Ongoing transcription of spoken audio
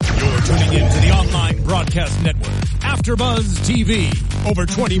Tuning in to the online broadcast network, AfterBuzz TV. Over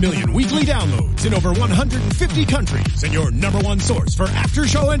 20 million weekly downloads in over 150 countries, and your number one source for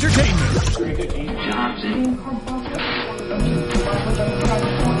after-show entertainment.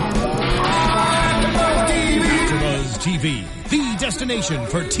 AfterBuzz TV, the destination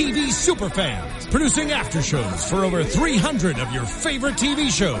for TV superfans. Producing aftershows for over 300 of your favorite TV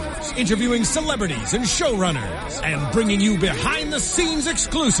shows. Interviewing celebrities and showrunners. And bringing you behind-the-scenes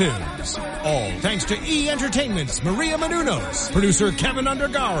exclusives. All thanks to E! Entertainment's Maria Menounos, producer Kevin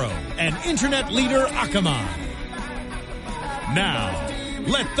Undergaro, and internet leader Akamai. Now,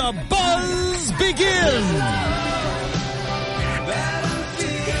 let the buzz begin!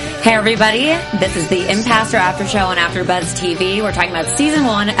 Hey everybody, this is the Impastor After Show on AfterBuzz TV. We're talking about Season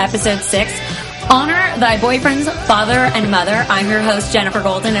 1, Episode 6, Honor Thy Boyfriend's Father and Mother. I'm your host, Jennifer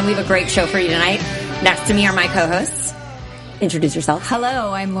Golden, and we have a great show for you tonight. Next to me are my co-hosts. Introduce yourself.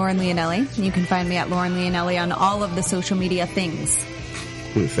 Hello, I'm Lauren Leonelli. You can find me at Lauren Leonelli on all of the social media things.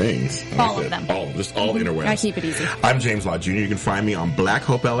 Ooh, things. All of them. Just all the interwebs. I keep it easy. I'm James Law Jr. You can find me on Black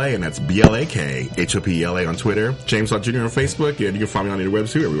Hope LA, and that's BLAKHOPELA on Twitter. James Law Jr. on Facebook, and you can find me on the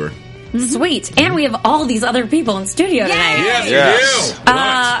interwebs too, everywhere. Sweet. And we have all these other people in studio tonight. Yes,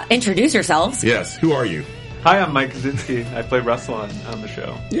 you do. Introduce yourselves. Yes, who are you? Hi, I'm Mike Kaczynski. I play Russell on the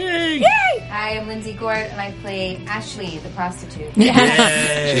show. Yay! Hi, I'm Lindsay Gort, and I play Ashley, the prostitute.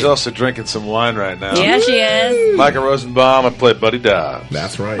 She's also drinking some wine right now. Yeah, she is. Michael Rosenbaum, I play Buddy Dobbs.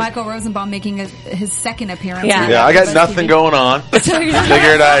 That's right. Michael Rosenbaum making his second appearance. Yeah. I got nothing going on. So you're just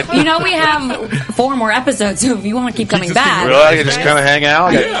Figured I'd... You know, we have 4 more episodes, so if you want to keep coming back. Really? I can just kind of hang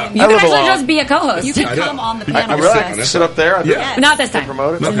out? Yeah. You can actually just be a co-host. You can come on the panel. I really can sit up there? Yeah. Not this time.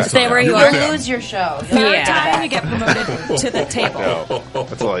 Promoted? Okay. Stay where you You'll are. lose your show. Yeah. Time you get promoted to the table.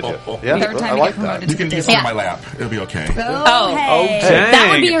 That's all I do. Yeah, Third time I you like get promoted that. You can to the just table. sit on my lap. It'll be okay. Oh, Dang. that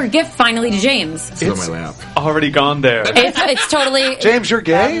would be your gift finally to James. Sit on my lap. Already gone there. It's totally. James, you're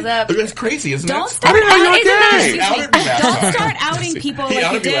gay? Thumbs up. That's crazy, isn't Don't it? start Isn't that- He outed me last Don't time. start outing people He like you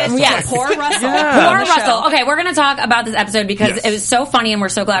outed me did. last time. Yes. Poor Russell. Poor Russell. Okay, we're going to talk about this episode because Yes. it was so funny, and we're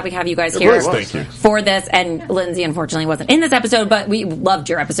so glad we have you guys here was, thank you. for this. And Lindsay, unfortunately, wasn't in this episode, but we loved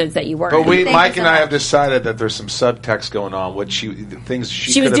your episodes that you were But in. Mike you and so I have much. decided that there's some subtext going on, things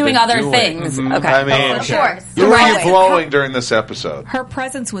she She was could have doing been other doing. things. Okay. I mean, Of course. you were Right. glowing during this episode. Her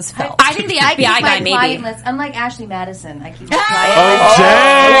presence was felt. I think the I keep FBI my guy quiet maybe. list. Unlike Ashley Madison, I keep Oh, my quiet.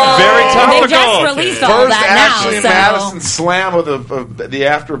 dang! Very They just topical. released all First that Ashley now, so Madison slam with the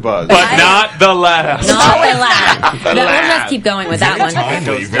AfterBuzz. But not the last. not the last. We'll just keep going with that one.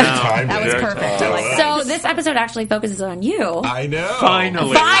 Timely, very timely. That was perfect. I like that. So this episode actually focuses on you. I know.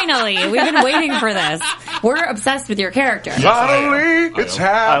 Finally. Finally, we've been waiting for this. We're obsessed with your character. Finally, it's I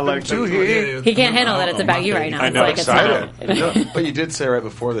happened like to that. you. He can't handle that it's about you right now. I It's know, like it's Excited. not. But you did say right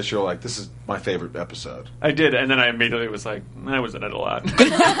before this, you're like, this is my favorite episode. I did, and then I immediately was like, I was in it a lot.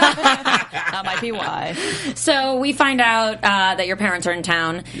 That might be why. So we find out that your parents are in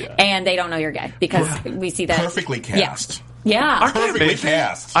town, Yeah. and they don't know you're gay because we see that Perfectly cast. Yeah. Aren't they Perfectly amazing?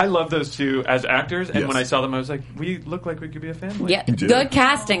 cast. I love those two as actors, and Yes. when I saw them, I was like, we look like we could be a family. Yeah, did. good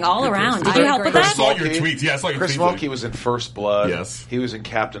casting all around. Did I you help agree. with I that? saw your tweets. Yeah, I saw your Chris tweets. Mulkey was in First Blood. Yes. He was in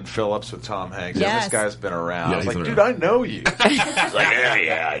Captain Phillips with Tom Hanks. Yes. And this guy's been around. Yeah, I was he's like, been dude, I know you. He's like,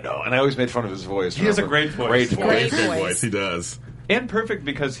 yeah, I know. And I always made fun of his voice. He has a Remember? great voice. Great Great voice. voice. He does. And perfect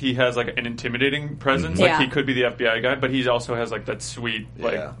because he has like an intimidating presence. Yeah. Like he could be the FBI guy, but he also has like that sweet,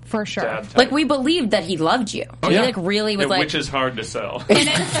 like Yeah. For sure. dad type. Like we believed that he loved you. He yeah. like really was Yeah, like which is hard to sell.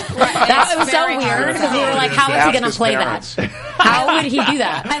 that was so very weird hard. because we were like, how is he Ask going to his play parents. that? How would he do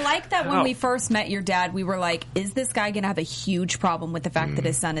that? I like that when Oh. we first met your dad, we were like, is this guy going to have a huge problem with the fact that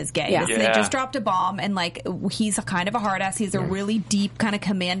his son is gay? Yeah. They Yeah. just dropped a bomb, and like, he's a kind of a hard ass. He has a really deep, kind of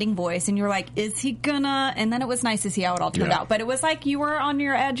commanding voice, and you're like, is he gonna? And then it was nice to see how it all turned Yeah. out. But it was like you were on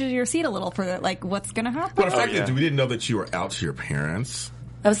your edge of your seat a little for like, what's going to happen? But the fact yeah. that we didn't know that you were out to your parents.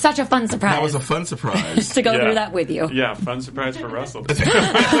 That was such a fun surprise. That was a fun surprise. to go Yeah. through that with you. Yeah, fun surprise for Russell.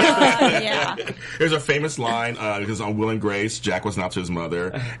 Yeah. There's a famous line because on Will and Grace, Jack was out to his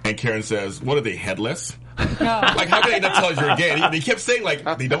mother, and Karen says, "What are they, headless?" Like, how can they not tell us you're gay? And he kept saying, like,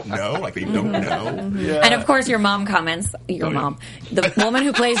 they don't know. Like, they don't know. And of course, your mom comments. Your mom, the woman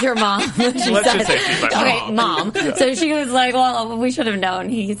who plays your mom. She Let's just say she's my okay, mom. mom. So she was like, "Well, we should have known."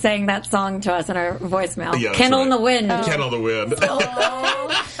 He sang that song to us in our voicemail. Yeah, that's "Candle in right. the Wind." Candle in the wind.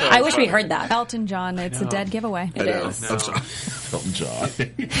 I wish we heard that. Elton John, it's a dead giveaway. I know. is. I'm sorry. Elton John.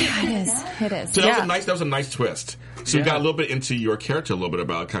 It is. It is. So Yeah. that was a nice twist. So we got a little bit into your character, a little bit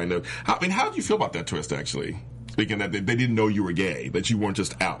about kind of. How did you feel about that twist? Actually, thinking that they didn't know you were gay, that you weren't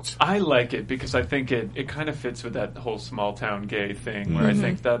just out. I like it because I think it kind of fits with that whole small town gay thing where I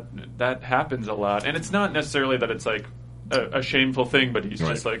think that happens a lot. And it's not necessarily that it's like a shameful thing, but he's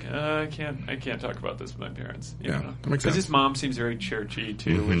just like, I can't talk about this with my parents. You know? That makes sense. Because his mom seems very churchy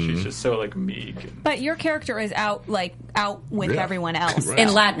too, and she's just so like meek. But your character is out with everyone else. Right. In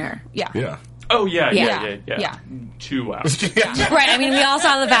Ladner. Yeah. Yeah. Oh yeah. 2 hours. Right, I mean, we all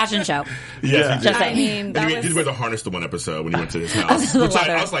saw the fashion show. Yes, Just I saying. mean, And that he was... did wear the harness the one episode when he went to his house. Which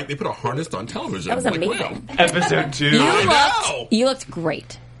I was like, they put a harness on television. That was I'm like, amazing. wow. Episode 2. You looked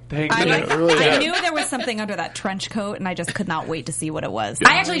great. Thank I you. knew there was something under that trench coat, and I just could not wait to see what it was.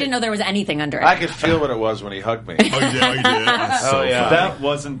 I actually didn't know there was anything under it. I could feel what it was when he hugged me. Oh, you did? That's so yeah. funny. That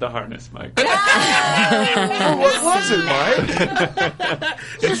wasn't the harness, Mike. What was it, Mike?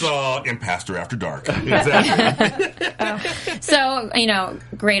 It's all Impastor After Dark. Exactly. So,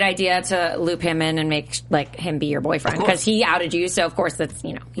 great idea to loop him in and make like him be your boyfriend Of because course. he outed you. So of course that's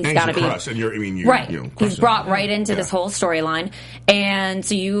he's And got to he's a be crush, and you're right. he's He's brought right into this whole storyline, and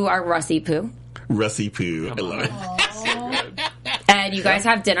so you are Russie Poo, Russie Poo. I love it. and you guys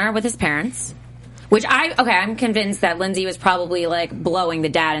have dinner with his parents. Which I'm convinced that Lindsay was probably like blowing the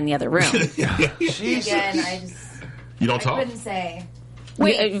dad in the other room. Again, You don't I talk? couldn't say.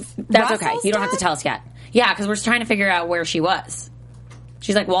 Wait, that's okay. Russell's You don't have to tell us yet. Yeah, because we're trying to figure out where she was.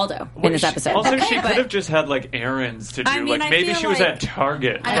 She's like Waldo in this episode. Also, she but- could have just had like errands to do. I mean, like I maybe feel she was like- at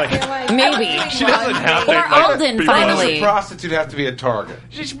Target. I Like, feel like Maybe. she doesn't have to. Or Alden, be Why does finally. a prostitute have to be at Target?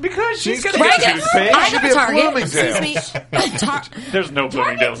 because she's gonna Right? get toothpaste. I Should have be a at Target. Bloomingdale's. There's no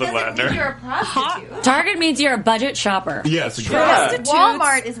Bloomingdale's in Target doesn't mean Ladner. you're a prostitute. Target means you're a budget shopper. Yes, exactly. Prostitutes.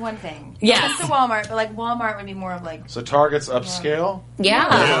 Walmart is one thing. Yes. It's a Walmart, but like Walmart would be more of like So Target's upscale? Yeah.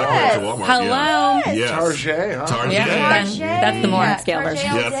 Yeah, to Walmart, Hello. Yeah. Yes. Target, huh? Target. Yeah. Target. That's the more scale Target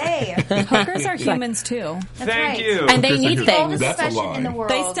version. all day. Hookers are humans too. That's Thank right. you. And they need All the things. That's a discretion in the lie. world.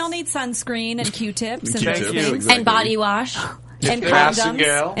 They still need sunscreen and Q-tips and Q-tips, those you. things. exactly. And body wash. And Massingale.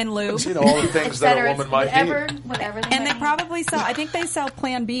 condoms and lube. You know, all the things that a woman might need. Whatever. And they probably sell. I think they sell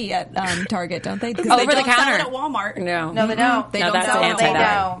Plan B at Target, don't they? 'Cause Over they the don't sell counter. it at Walmart. No. No, they don't. They No, don't that's sell it. anti They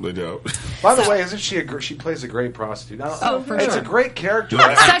that. don't. They don't. By the way, isn't she she plays a great prostitute? Now, Oh, for it's sure. a great character.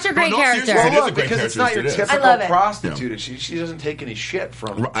 Such a great No, character. seriously, Well, it is a look, great because it's not your character, it is. typical I love it. prostitute. She doesn't take any shit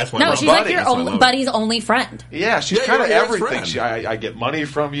from. That's why No, I she's love like it. your That's why I love it. buddy's only friend. Yeah, she's Yeah, kind of you're your everything. friend. I get money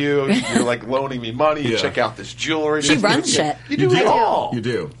from you. You're like loaning me money. You Yeah. check out this jewelry. She runs shit. You do it all. You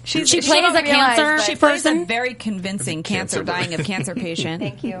do. She She plays don't a realize, cancer but She plays a person. very convincing Cancer dying of cancer patient.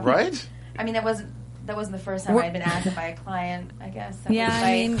 Thank you. Right? I mean, that wasn't the first time I'd been asked by a client. I guess. That Yeah, was I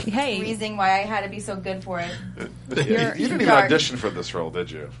my mean, hey. reason why I had to be so good for it. You didn't even dark. audition for this role,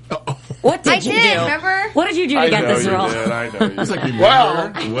 did you? What did I you did. do? Remember? What did you do to get this role? I know you It's like, did. well,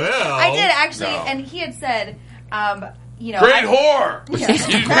 I did actually, No. and he had said, you know, Great whore!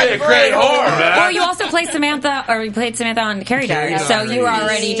 You play a great whore, man! Well, you also played Samantha, or you played Samantha on Carrie Carrie Diaries, so Diaries. you were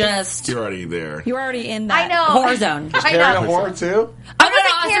already just You're already there. You're already in that. I know. horror zone. I Carrie a know. whore, too? Oh, no,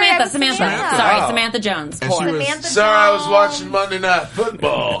 wasn't Carrie, I was Samantha. Samantha. Sorry, Oh. Samantha Jones. And she Whore. was- Samantha Sorry, I was Jones. watching Monday Night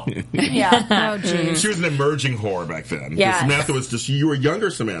Football. Yeah. Oh, geez. She was an emerging whore back then. Yes. Samantha was just, you were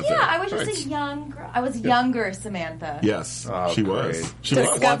younger Samantha. Yeah, I was just Right. a young girl. I was younger Samantha. Yes, Oh, she great. was. She was.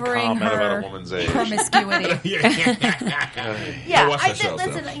 Discovering One comment about her a woman's age. promiscuity. Yeah, I watched that show,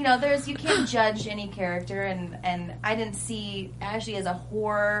 listen. so. You know, you can't judge any character, and I didn't see Ashley as a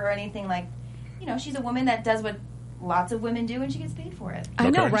whore or anything like. You know, she's a woman that does what lots of women do, and she gets paid for it.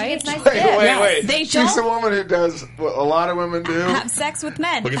 I know, Okay. right? She gets nice Wait, dick. wait. They She's don't- a woman who does what a lot of women do. Have sex with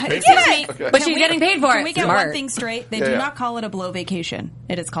men. But gets paid Excuse for me. it. Okay. But she's getting paid for Can it. we get Smart. one thing straight? They Yeah, do yeah. not call it a blow vacation.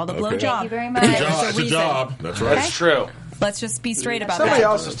 It is called a blow Okay. job. Thank you very much. It's a There's job. a It's a reason. job. That's right. That's true. Let's just be straight about Somebody that.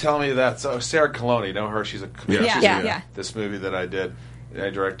 else was telling me that. So Sarah Coloni, you know her? She's a Yeah. she's Yeah, in yeah. This movie that I did,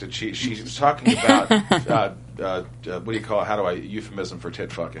 I directed. She was talking about what do you call it? How do I euphemism for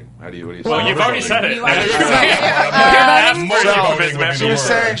tit fucking? What do you? Well, say? you've already said it. You already That's more So, euphemism she after She was the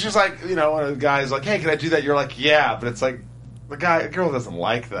saying, word. she's like, you know, one of the guys like, hey, can I do that? You're like, yeah, but it's like. The girl doesn't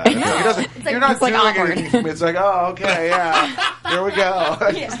like that. He doesn't, like- you're not it's like doing awkward. anything for me. It's like, oh, okay, yeah, here we go.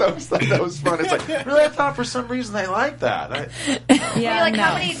 I just thought that was fun. It's like, really, I thought for some reason they like that. Yeah, You're like, no.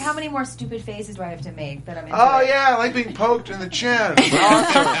 how many more stupid faces do I have to make that I'm into? Oh it? yeah, I like being poked in the chin. It's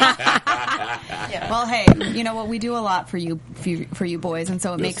awesome. Yeah. Well, hey, you know what? We do a lot for you boys, and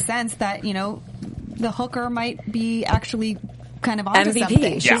so it makes sense that the hooker might be actually kind of onto MVP.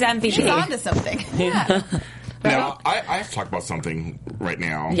 something. She's MVP. She's onto something. Yeah. Now, I have to talk about something right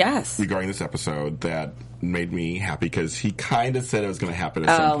now. Yes. Regarding this episode that made me happy because he kind of said it was going to happen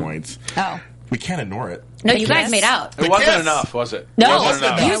at some points. Oh. We can't ignore it. No, you guys made out. It wasn't enough, was it? No, It wasn't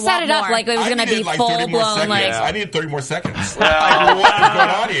enough. you set it up like it was going to be like full 30 more blown. seconds. Like I needed 30 more seconds. What is going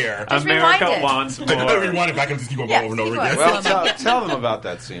on here? Just rewind America it. wants I don't more. rewind if I can just keep going Yeah, over and over keep again. going. Well, tell them about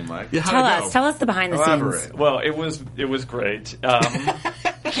that scene, Mike. Yeah, how'd it go? tell us the behind the scenes. Elaborate. Well, it was great.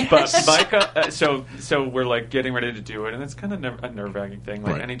 But Micah, so we're like getting ready to do it, and it's kind of a nerve-wracking thing.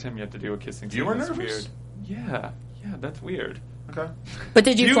 Like Right. anytime you have to do a kissing scene, You were it's nervous? weird. Yeah, that's weird. Okay. But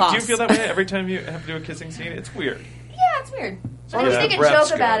did you Do floss? you feel that way every time you have to do a kissing scene? It's weird. Yeah, it's weird. But long if as you the make a breath's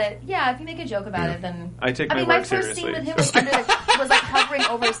joke about good. it, if you make a joke about it, then I take I my mean, work my first scene with seriously. him was was like hovering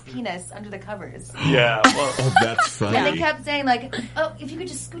over his penis under the covers. Yeah. Well, Oh, that's funny. And they kept saying like, "Oh, if you could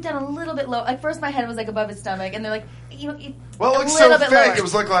just scoot down a little bit low." Like first, my head was like above his stomach, and they're like, "You know, Well, it a looked so little bit fake. lower." It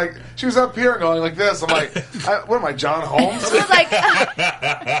was like she was up here going like this. I'm like, what am I, John Holmes? It was like,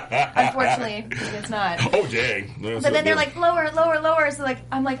 unfortunately, it's not. Oh, dang. That's But then they're good. like lower, lower, lower. So like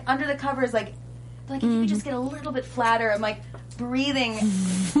I'm like under the covers, like if you could just get a little bit flatter. I'm like breathing.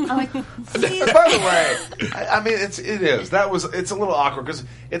 I'm like, please. By the way, I mean it's a little awkward because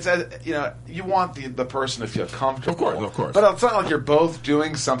it's you want the person to feel comfortable. Of course. But it's not like you're both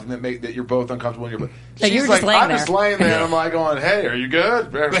doing something that you're both uncomfortable. And So she's you're like, just laying I'm there. just laying there, and I'm like going, "Hey, are you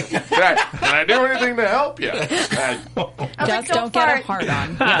good? Can I do anything to help you?" I was like, Just don't get a hard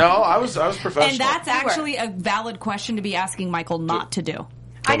on. No, I was professional. And that's actually a valid question to be asking Michael not to do.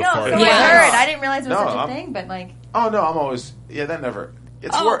 I know. So Yeah. I heard. I didn't realize it was No, such a I'm- thing, but like. Oh no, I'm always that never.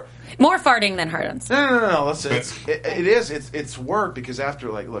 It's Oh. work. More farting than hard-ons. No. Listen, it's work because after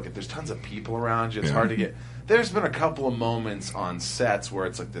look, if there's tons of people around you, it's hard to get. There's been a couple of moments on sets where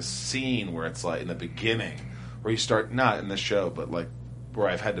it's like this scene where it's like in the beginning where you start not in the show, but like where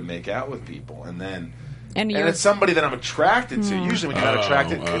I've had to make out with people, and it's somebody that I'm attracted to. Usually, when you're not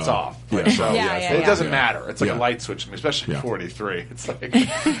attracted, it's off. Yeah. So Yeah, it doesn't yeah. matter. It's like Yeah. a light switch, especially Yeah. 43. It's like Easy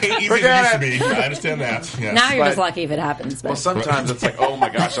as it Forget used to be. I understand that. Yes. Now you're just But- lucky if it happens. But. well, sometimes it's like, oh my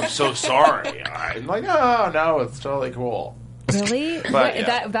gosh, I'm so sorry. I'm like, no, it's totally cool. Really? But,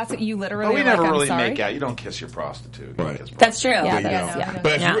 yeah. That's what you literally. But we are never like, I'm really sorry? make out. You don't kiss your prostitute. You don't Right. kiss That's true. Yeah, There you that's- go. yeah.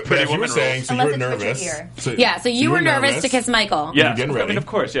 But, Yeah. but as you were Woman saying, rules. so you were Unless it's nervous. Richard Gere. So you were nervous to kiss Michael. yeah. You're getting ready. I mean, of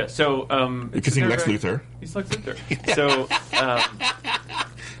course, yeah. So You're kissing Lex Luthor. He's Lex Luthor. So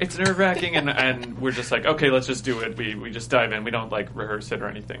it's nerve-wracking, and we're just like, okay, let's just do it. We just dive in. We don't like rehearse it or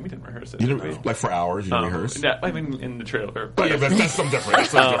anything. We didn't rehearse it. You didn't, like for hours, you didn't rehearse. Yeah, I mean, in the trailer. But yeah, that's something different. That's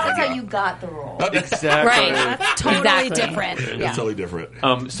something That's different. how yeah. you got the role. Exactly. Right. That's totally Exactly. different. It's Yeah. totally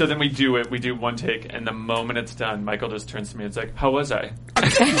different. So then we do it. We do one take, and the moment it's done, Michael just turns to me. It's like, "How was I?"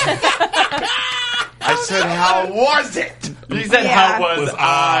 I said, how was it? He said, Yeah. "How was Was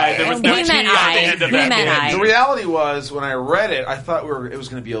I?" There was He no meant T on the I. end of He that. meant I. The reality was, when I read it, I thought it was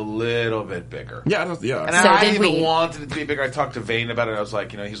going to be a little bit bigger. Yeah, yeah. And So I did even we. wanted it to be bigger. I talked to Vane about it. I was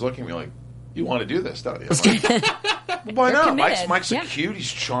like, he's looking at me like, you want to do this, don't you? I'm like, well, why not? committed. Mike's Yeah. cute. He's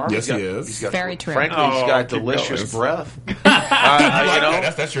charming. Yes, he is. He's got, Very true. Frankly, he's Oh, got keep delicious going. breath. like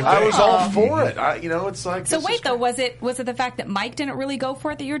that. That's your I thing. was all for it. It's like So this is wait, though, great. was it the fact that Mike didn't really go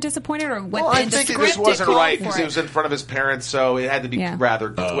for it that you were disappointed, or what? Well, I in the think it script just wasn't called right for because it was in front of his parents, so it had to be Yeah. rather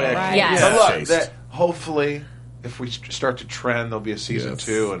quick. Right. Yes. But look, Chased. that hopefully, if we start to trend, there'll be a season Yes.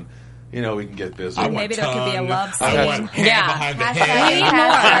 2, and we can get busy. I want Maybe there could be a tongue. love I scene. want hand Yeah. behind the Hashtag head. We need more.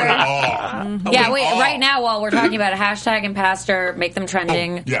 I want all. Yeah, I wait. want all. Right now, while we're talking about a hashtag and pastor, make them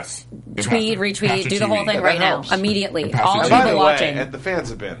trending. Yes. Tweet, retweet, Pastor do the whole TV. thing Yeah, right that now, helps. immediately. Pastor All TV. the By people the way, watching. and the fans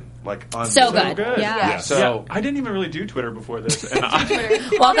have been like So unbelievable. good. Yeah. Yes. So Yeah, I didn't even really do Twitter before this, and Welcome to I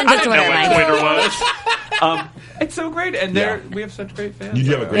didn't Twitter, know what Mike. Twitter was. It's so great, and Yeah. we have such great fans. You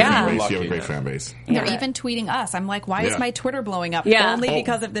do have a great Yeah. fan base. You have a Lucky. great fan base. They're Yeah. even tweeting us. I'm like, why Yeah. is my Twitter blowing up? Yeah. Only Oh.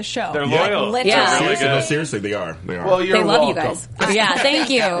 because of this show. They're Yeah. loyal. Literally. Yeah. They're really Seriously, no, good. seriously, they are. They are. well, you're They love welcome. you guys. Yeah, thank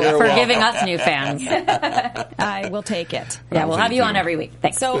you for welcome. giving us new fans. I will take it. Yeah, we'll have you on you. every week.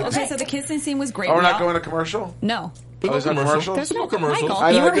 Thanks. So so the kissing scene was great. Oh, we're We not all- going to commercial? No. Oh, is that commercial? There's no commercials. Michael.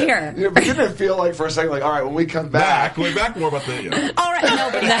 I know, You were I did- here. But didn't it feel like for a second, like, all right, when we come back, Going back more about the. Yeah. All right, no,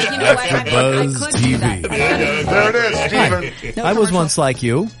 but you know what? I Buzz could do that. TV. there it is, Steven. No I was commercial. once like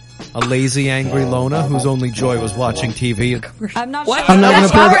you, a lazy, angry loner whose only joy was watching TV. I'm not What? sure. I'm not gonna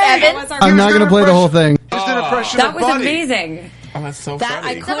That's play Robert the- Evans. I'm not going to play the whole thing. Just an impression That of was Buddy. amazing. Oh, that's so That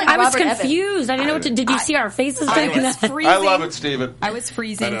funny. I could. like I was Robert Evans. confused. I didn't know what to. Did you see our faces I during was that? freezing. I love it, Steven. I was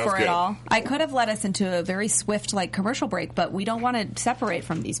freezing I know, for it's it good. all. I could have led us into a very swift, commercial break, but we don't want to separate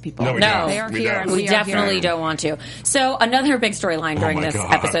from these people. No, we No. don't. They are We here. don't. and We are definitely here. don't want to. So another big storyline during my this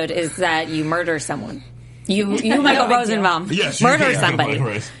God. episode is that you murder someone. You Michael big deal. Rosenbaum, Yes, murder yeah, somebody.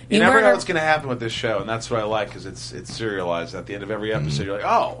 right. You never know murder. what's going to happen with this show, and that's what I like because it's serialized. At the end of every episode, you're like,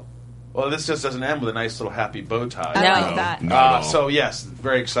 oh, Well, this just doesn't end with a nice little happy bow tie. I love that. Not at all. So yes,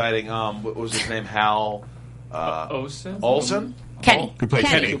 very exciting. What was his name? Hal Olsen. Kenny. Who played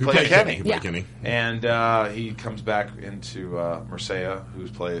Kenny. Kenny? Who played Kenny. Who played Kenny? And he comes back into Marseille,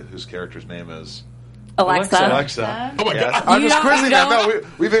 whose character's name is Alexa. Alexa. Oh my Yes. God. I'm You just don't- quizzing you them. don't- No,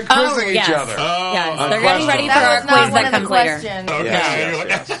 we've been quizzing yes. each other. Yes, they're getting ready for That our was not quiz one that of the comes later. questions. Okay.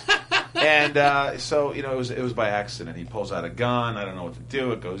 Yes. And so it was by accident. He pulls out a gun. I don't know what to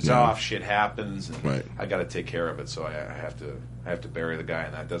do. It goes off. Shit happens. And Right. I got to take care of it. So I have to bury the guy,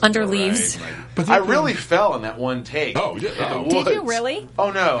 and that doesn't Under go leaves. Right. But I then- really fell in that one take. Oh, yeah. in the Oh. Did you woods. really?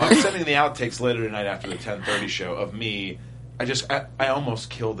 Oh no! I'm sending the outtakes later tonight after the 10:30 show of me. I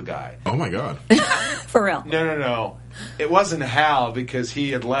almost killed the guy. Oh my God. For real. No. It wasn't Hal because he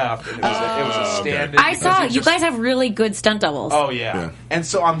had left, and it was a stand-in. I because saw he you just- guys have really good stunt doubles. Oh yeah. And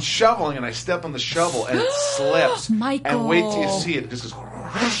so I'm shoveling, and I step on the shovel, and it slips. Michael. And wait till you see it. It just goes.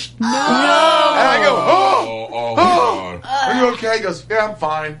 No. And I go, Oh my God. Are you okay? He goes, yeah, I'm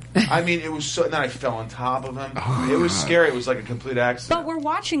fine. I mean, it was so. And then I fell on top of him. It was scary. It was like a complete accident. But we're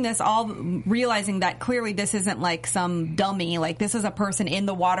watching this all realizing that clearly this isn't like some dummy. Like this is a person in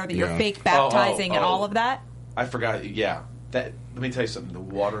the water that you're Yeah. fake baptizing and oh. all of that. I forgot. Yeah. Let me tell you something. The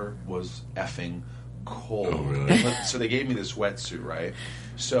water was effing cold. Oh, really? So they gave me this wetsuit, right?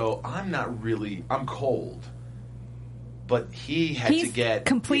 So I'm cold. But he had He's to get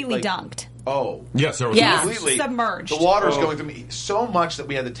completely dunked. Oh. Yes, there was Yeah. Completely Submerged. The water's going through me so much that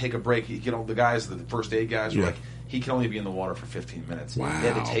we had to take a break. The guys, the first aid guys, were Yeah. like, he can only be in the water for 15 minutes. Wow. They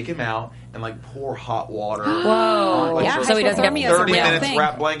had to take him out and pour hot water. Whoa. Like, Yeah, for so he doesn't get hypothermia is a 30 real minutes, thing.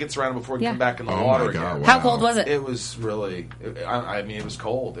 wrap blankets around him before he Yeah. come back in the Oh water my God. again. Wow. How cold was it? It was really. I mean, it was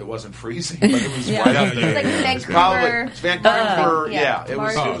cold. It wasn't freezing, but it was Yeah. right up there. It's like It Vancouver. was probably Vancouver. Yeah. It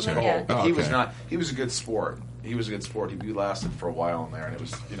was March, cold. yeah. But he was Okay. not. He was a good sport. He lasted for a while in there, and it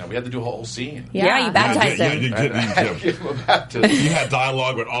was. We had to do a whole scene. Yeah, you baptized Yeah, him. you Give him a baptism. You had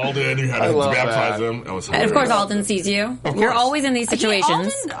dialogue with Alden. You had I to love baptize that. him. It was And hilarious. of course, Alden sees you. Of You're course. always in these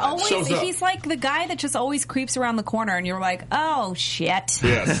situations. Alden Shows up. he's like the guy that just always creeps around the corner, and you're like, oh shit.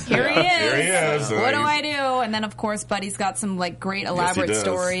 Yes. Here he is. Here he is. What do I do? And then, of course, Buddy's got some great elaborate does.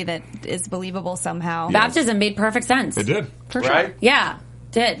 story that is believable somehow. Baptism made perfect sense. It did. For sure. Right? Yeah,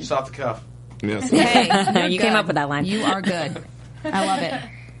 did. Just off the cuff. Yes. Hey, No, you're you came good. up with that line. You are good. I love it.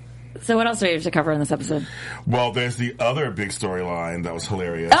 So what else do we have to cover in this episode? Well, there's the other big storyline that was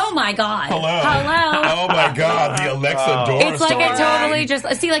hilarious. Oh my god! Hello. Hello. Oh my God, the Alexa Dora It's like storyline. it totally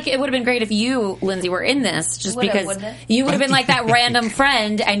just see like it would have been great if you, Lindsay, were in this just Would've, because wouldn't it? you would have been like that random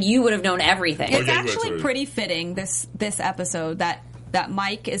friend and you would have known everything. It's yeah, you actually would. pretty fitting this episode that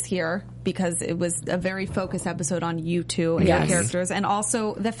Mike is here because it was a very focused episode on you two and your Yes. characters, and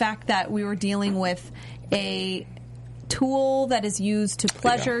also the fact that we were dealing with a tool that is used to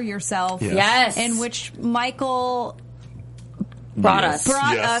pleasure yourself. Yeah. Yes. In which Michael brought Yes. us.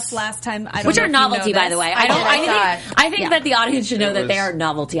 brought Yes. us last time. I don't Which know are if you know novelty, by this. the way. I I don't. did. I think Yeah. that the audience should know It that they was- are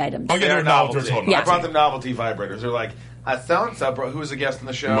novelty items. Oh, yeah, they're novelty. Yeah. I brought them novelty vibrators. They're like, so-and-so, who was a guest on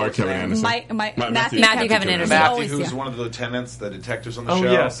the show? Mark What's his Kevin name? Anderson. Matthew Kevin Kevin Anderson. Matthew, Always, who's yeah. one of the lieutenants, the detectives on the Oh,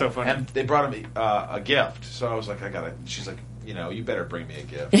 show. yeah, so funny. And they brought him a gift. So I was like, she's like, you better bring me a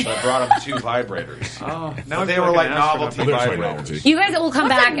gift. So I brought him 2 vibrators. Oh, now But I they feel were like like an astronaut. novelty They're just like vibrators. novelty. You guys will come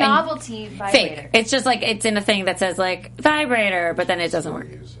What's back a and novelty vibrator? fake. It's just like it's in a thing that says like vibrator, but then it doesn't work.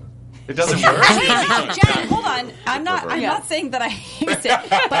 It doesn't work. Jen, hold on. I'm not saying that I use it,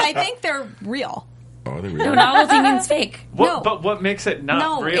 but I think they're real. Oh, they No, really novelty means fake. No. But what makes it not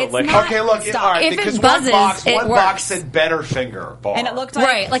No, real? it's Like, not. Okay, look, Stop. all right, If it because buzzes, one it box works. said Butterfinger bar. And it looked like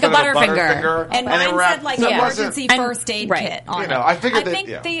Right, like a Instead of Butterfinger. And they mine wrapped- said like so it emergency And- first aid right. kit on You know, it. I figured that- think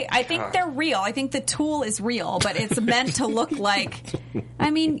yeah. I think they're real. I think the tool is real, but it's meant to look like. I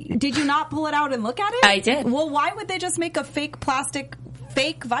mean, did you not pull it out and look at it? I did. Well, why would they just make a fake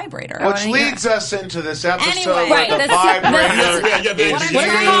vibrator? Which leads us into this episode Anyway. where Right, the that's- vibrator they What I'm What's it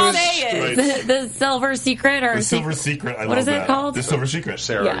trying called? to say is, The silver secret or The Silver Secret. I What love is it that. called? The Silver Secret.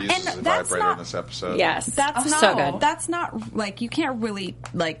 Sarah Yeah. uses And a that's vibrator not- in this episode. Yes, that's not so good. That's not like you can't really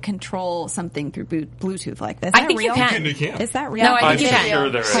like control something through Bluetooth like this. Is I that think you real? can. You can. Is that real? No, I I'm think you can. sure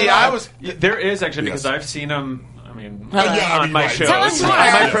there See, is. I was... There is actually because Yes. I've seen them. I mean, Yeah, I on mean, my right. shows, Tell us more. on my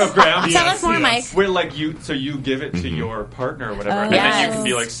Yes. programs. Tell us more, Mike. Where like you give it to your partner or whatever, and Yes. then you can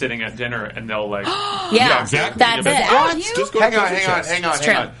be like sitting at dinner, and they'll like. Yeah, exactly. that's Give it it. back. Just go Hang to on, the chest. hang on.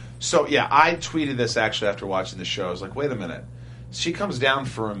 true. So, yeah, I tweeted this actually after watching the show. I was like, wait a minute. She comes down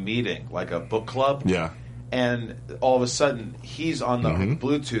for a meeting, like a book club. Yeah. And all of a sudden, he's on the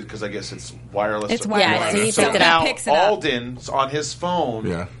Bluetooth, because I guess it's wireless. It's or- wireless. Yeah, so he So picked it now up. Picks it up. Alden's on his phone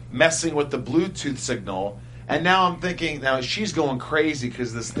Yeah. messing with the Bluetooth signal, And now I'm thinking, now she's going crazy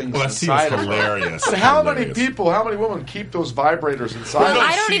because this thing's Well, that seems inside of her. hilarious. But how many Hilarious. people, how many women keep those vibrators inside? Well, of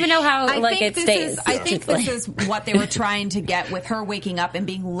I them? don't even know how it stays. I think this is what they were trying to get with her waking up and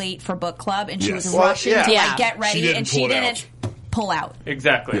being late for book club, and she Yes. was Well, rushing yeah. to Yeah. like get ready, She didn't and she pull it didn't pull out.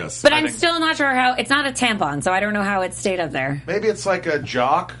 Exactly. Yes. But I I'm think- still not sure how. It's not a tampon, so I don't know how it stayed up there. Maybe it's like a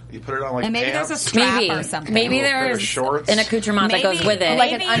jock. You put it on like And maybe pants. there's a strap Maybe, or something. maybe Little pair of there's shorts. an accoutrement that goes Maybe- with it.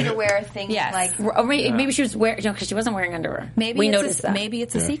 Like an Maybe- underwear thing. Yes. Like Or maybe she was wearing, because she wasn't wearing underwear. Maybe we it's noticed that. Maybe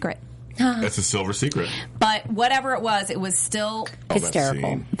it's a secret. That's a silver secret. But whatever it was still Oh, that Hysterical.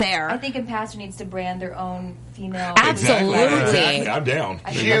 scene. there. I think Impastor needs to brand their own female. Absolutely. Exactly. I'm down.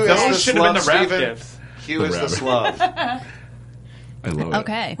 Hugh is Those the should have been slug, the rap Steven. gifts. Hugh The is the rabbit. slug. I love it.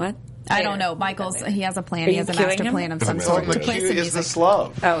 Okay. What? I don't know. Michael's. He has a plan. Are He you has a cueing master him? plan of some I'm sort. sorry. To play Hugh some is the music.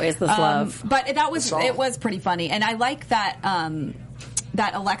 slug. Oh, is this love? But that was song. it was pretty funny, and I like that.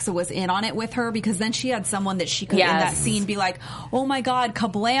 That Alexa was in on it with her, because then she had someone that she could in that Yes. scene be like, "Oh my God,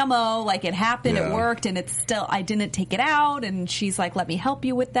 kablamo! Like it happened, Yeah. it worked, and it's still I didn't take it out." And she's like, "Let me help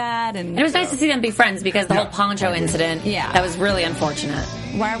you with that." And It was nice to see them be friends because the Yeah. whole poncho incident, Yeah. that was really unfortunate.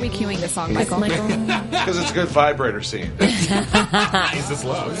 why are we cueing this song, Michael? Because it's a good vibrator scene. He's just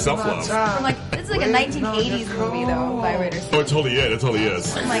love. Self-love. From like it's like a 1980s movie though. Vibrators. Oh, it totally is. It totally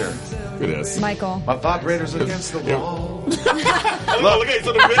is. Like It is. Michael. My vibrator's against the wall. Look at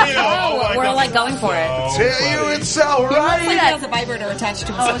the video. Oh, my We're God. like going for it. Oh, Tell funny. you it's alright. He has a vibrator attached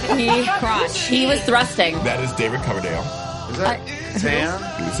to his crotch. He was thrusting. That is David Coverdale. Is that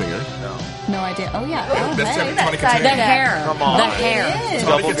Tan? Lead singer. No idea. Oh yeah. Oh, That's hey. Tony That side The Katane. hair. Come on. The hair. It is.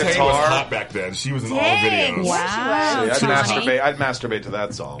 Double Tony Katane was guitar. hot back then. She was in all the Dang. videos. Wow. I'd Johnny. masturbate to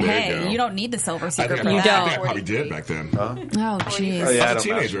that song. There you Hey, go. you don't need the silver I secret think for I, You I that. think I probably did back then. Oh, jeez. Oh, yeah, I I was a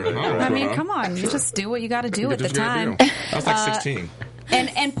don't teenager. masturbate. I don't know I mean, what's come going on. You just do what you got to do You at the just gotta time. do. I was like 16.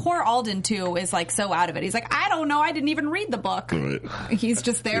 And poor Alden too is like so out of it. He's like, I don't know. I didn't even read the book. Right. He's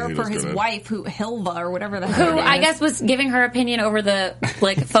just there Yeah, he for was his good. wife, Hilva or whatever the Who hell. her I name is. guess was giving her opinion over the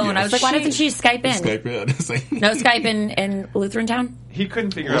phone. I was like, why doesn't she Skype in? Skype in. It's like- No Skype in Lutheran Town? He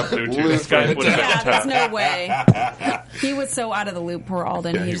couldn't figure out Bluetooth. Lutheran. Skype would have Yeah, been there's tough. no way. He was so out of the loop, poor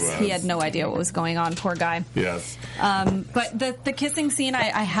Alden. Yeah, he he was. had no idea what was going on, poor guy. Yes. But the kissing scene,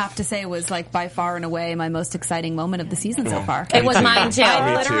 I have to say, was like by far and away my most exciting moment of the season so far. It was mine too.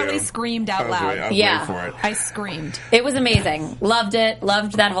 I Me literally too. screamed out I was loud. waiting Yeah. for it. I screamed. It was amazing. Loved it.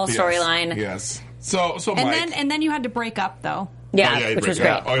 Loved that whole Yes. storyline. Yes. So And Mike. then you had to break up though. Yeah, Oh, yeah, which was yeah.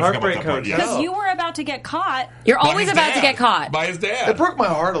 great. Oh, I forgot about Heartbreak that part, Coach. yes. Because you were about to get caught. You're By always his about to dad. get caught. By his dad. It broke my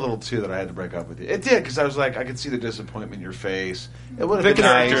heart a little too that I had to break up with you. It did because I was like, I could see the disappointment in your face. It would The have been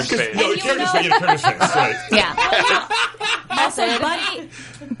character's nice. face. No, And the you character's know- face. The character's face. Right. Yeah. Also,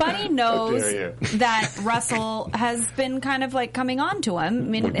 Buddy knows dare you. that Russell has been kind of like coming on to him. I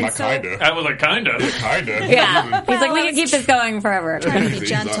mean, and Not so kinda. I was like, kinda. Kinda. Yeah. He's like, we can keep this going forever. trying to be He's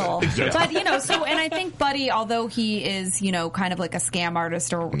gentle. gentle. But, and I think Buddy, although he is, kind of like a scam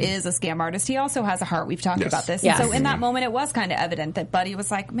artist or is a scam artist, he also has a heart. We've talked Yes. about this. Yes. And so in that moment, it was kind of evident that Buddy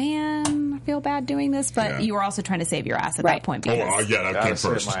was like, man, I feel bad doing this. But Yeah. you were also trying to save your ass at Right. that point. Oh, Because yeah, that Gotta came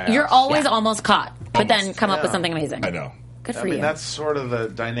save first. my ass. You're always Yeah. almost caught, but then Almost. come up with Yeah. something amazing. I know. Good for I mean, you. that's sort of the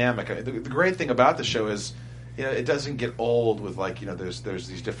dynamic. The great thing about the show is, it doesn't get old with there's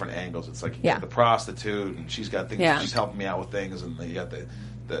these different angles. It's like you Yeah. got the prostitute, and she's got things. Yeah. She's helping me out with things, and you got the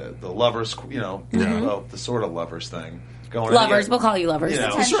lovers. Mm-hmm. Well, the sort of lovers thing going. Lovers. And We'll call you lovers.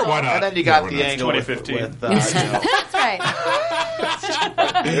 Sure, why not? And then you got Yeah, the why not? angle 2015. with That's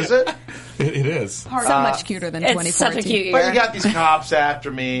right. is it? It is. so much cuter than It's 2014. such a cute But year. you got these cops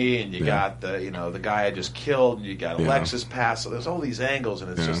after me, and you got the guy I just killed, and you got Yeah. Alexis pass. So there's all these angles, and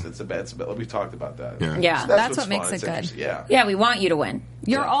it's Yeah. just it's a bit. We talked about that. Yeah. Yeah. So That's what's what makes fun. it It's good. interesting. Yeah. Yeah, we want you to win.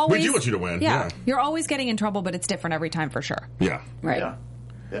 You're always. We do want you to win, yeah. You're always getting in trouble, but it's different every time for sure. Yeah. Right. Yeah.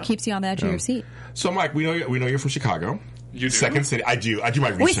 Yeah. Keeps you on the edge of your seat. So, Mike, we know you're from Chicago. You do? Second City. I do my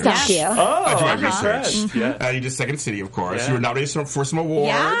research. We stumped you. I do my I'm research. impressed. Yeah. You did Second City, of course. Yeah. You were nominated for some awards.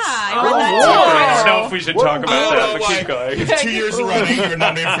 Yeah, I Oh, read that too. I don't know if we should talk about Oh, that, but like, keep going. it's 2 years running. You're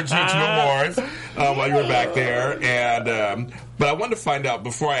nominated for two awards while you were back there. And but I wanted to find out,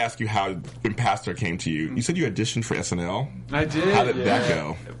 before I ask you how Impastor came to you, you said you auditioned for SNL. I did. How did that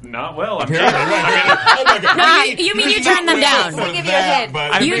go? Not well. I'm Apparently, sure. right? Oh my God. No, you mean you turned them down. Let me give you a hint.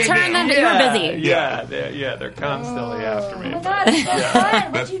 But You turned them. You were busy. Yeah, they're constantly after me. Oh my God, it's so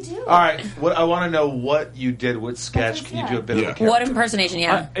fun. What'd you do? All right. I want to know what you did. What sketch? Can you do a bit of a Yeah. character? What impersonation?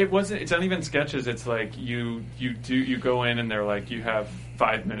 Yeah. It wasn't. It's not even sketches. It's like you go in and they're like, you have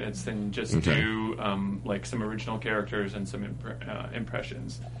 5 minutes and just Okay. do like some original characters and some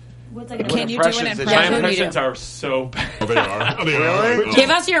impressions. What's like? Can you do an impressions that My impression? impressions are so bad. Oh, they are. Oh, they Really? are. Give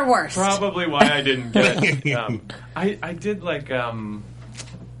us your worst. Probably why I didn't get. I did like.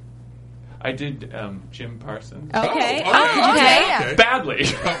 I did Jim Parsons. Okay. Oh, okay. Badly.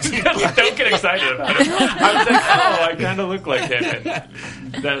 Don't get excited about it. I was like, oh, I kind of look like him.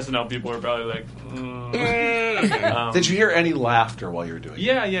 And the SNL people were probably like, Did you hear any laughter while you were doing it?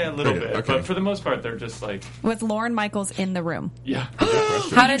 yeah, a little bit. Okay. But for the most part, they're just like, Was Lauren Michaels in the room? yeah.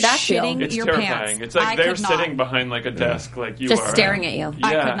 How did that feel? Shitting It's your terrifying. pants. It's like I they're could not. sitting behind like a desk, like you Just are. staring at you.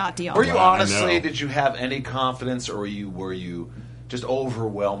 I Yeah. could not deal. Were you Wow, I honestly? know. Did you have any confidence, or were you just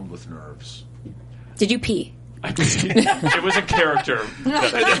overwhelmed with nerves? Did you pee? It was a character.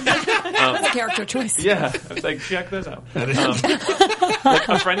 That's a character choice. Yeah, I was like, check this out. Like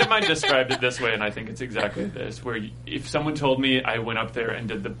a friend of mine described it this way, and I think it's exactly this: where if someone told me I went up there and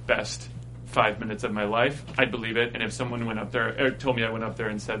did the best 5 minutes of my life, I'd believe it. And if someone went up there or told me I went up there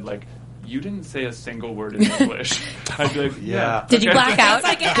and said like, you didn't say a single word in English, I'd be like, yeah. Did you black out? It's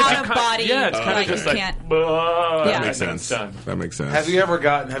like an out of body. Yeah, it's kind of like just you like, can't. "Bah," Yeah. and Makes then sense. it's done. That makes sense. Have you ever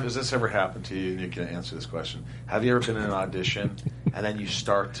has this ever happened to you? And you can answer this question. Have you ever been in an audition and then you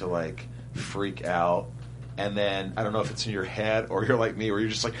start to like freak out, and then I don't know if it's in your head or you're like me, where you're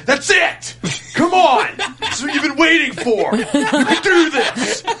just like, "That's it! Come on! That's what you've been waiting for! You can do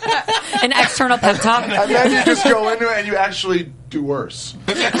this!" An external pep talk? And then you just go into it and you actually do worse.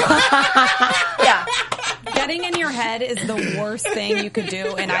 Yeah. Getting in your head is the worst thing you could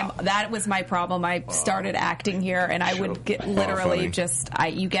do, and that was my problem. I started acting here, and I would get literally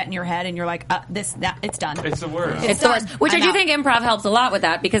funny. you get in your head, and you're like, it's done. It's the worst. It's the worst. Which I I'm do out. think improv helps a lot with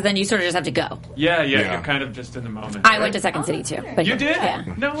that, because then you sort of just have to go. Yeah, Yeah. you're kind of just in the moment. I right? went to Second City too. But You did? Yeah.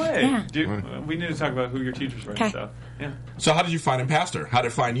 No way. Yeah. We need to talk about who your teachers were Okay. and stuff. Yeah. So how did you find Impastor? How did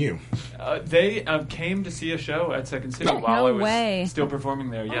it find you? They came to see a show at Second City No. while No I was way. still performing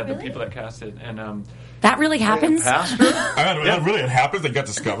there. Yeah, the really? people that cast it. And That really happens? Pastor? That really it happens. They got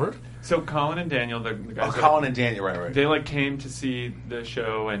discovered. so Colin and Daniel, the guys Oh, that- Colin and Daniel, right. they like came to see the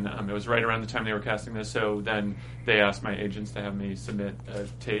show, and it was right around the time they were casting this. So then they asked my agents to have me submit a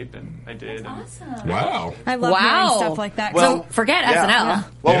tape, and I did. That's and awesome. Wow. I love Wow. hearing stuff like that. Well, So forget Yeah. SNL.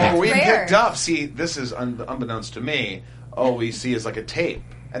 Well, Yeah. when we Rare. picked up, see, this is unbeknownst to me. All we see is like a tape,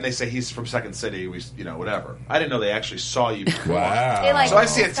 and they say he's from Second City. Whatever. I didn't know they actually saw you perform. Wow. They, like, So I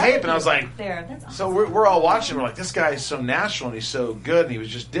see a studied tape, and I was you like, there. That's awesome. So we're all watching. We're like, this guy is so natural, and he's so good, and he was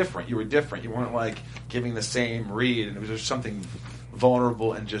just different. You were different. You weren't like giving the same read, and it was just something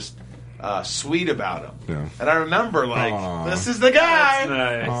vulnerable and just sweet about him. Yeah. And I remember, like, Aw. this is the guy.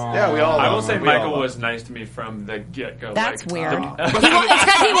 Nice. Yeah, we all. I will love say him. We all Michael love was him. nice to me from the get-go. That's weird. It's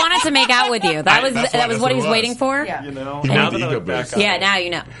because he wanted to make out with you. That was That's that was what what he was it was. waiting for. Yeah. You know, He now wanted that the I ego look back boost. on Yeah, it. now you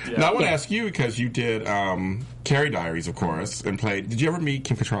know. Now I want to Yeah. ask you, because you did Carrie Diaries, of course, and played. Did you ever meet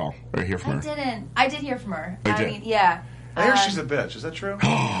Kim Cattrall or hear from I her? didn't. I did hear from her. You I did? mean, yeah. I hear she's a bitch. Is that true?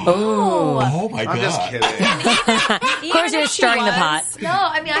 Oh my god! I'm just kidding. Of course, you're stirring the pot. No,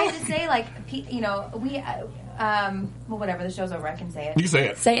 I mean, I have to say, like, we, well, whatever, the show's over, I can say it. You say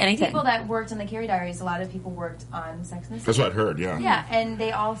it. Say anything. People that worked on the Carrie Diaries, a lot of people worked on Sex and the City. That's what I heard. Yeah. Yeah, and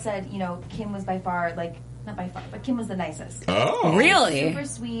they all said, Kim was by far, like, not by far, but Kim was the nicest. Oh. Really? Super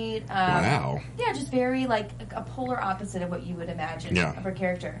sweet. Wow. Yeah, just very, like, a polar opposite of what you would imagine Yeah. of her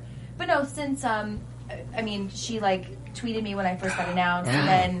character. But no, since, I mean, she, like, tweeted me when I first got announced, and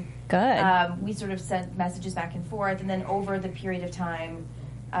then Good. we sort of sent messages back and forth, and then over the period of time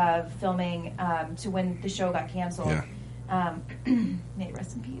of filming to when the show got canceled, may it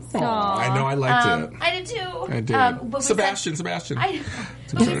rest in peace. I know. I liked it. I did too. I did. But we Sebastian. But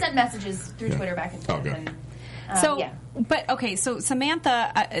we sent messages through Twitter back and forth. Oh, good. And, So, yeah. but okay, so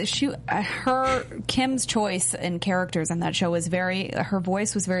Samantha, her Kim's choice in characters in that show was her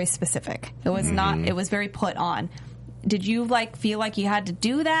voice was very specific. It was not. It was very put on. Did you feel like you had to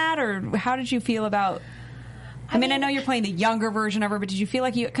do that, or how did you feel about? I mean, I know you're playing the younger version of her, but did you feel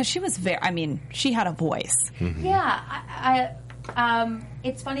like because she was she had a voice. Yeah,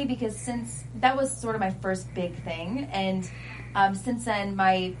 it's funny because since that was sort of my first big thing, and since then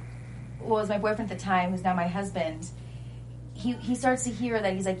was my boyfriend at the time, who's now my husband. He starts to hear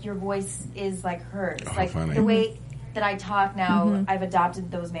that he's like, your voice is like hers, like funny. the way that I talk now. I've adopted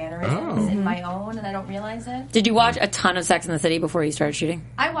those mannerisms in my own, and I don't realize it. Did you watch a ton of Sex and the City before you started shooting?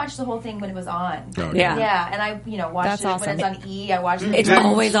 I watched the whole thing when it was on. Oh, Yeah. Yeah, and I watched That's it awesome. when it's on E. I watched it. It's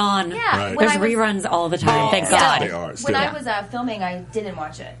always on. Yeah, Right. when There's I was, reruns all the time. Thank God. They are. Still. When I was filming, I didn't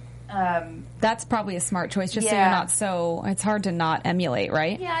watch it. That's probably a smart choice, just so Yeah. you're not so. It's hard to not emulate,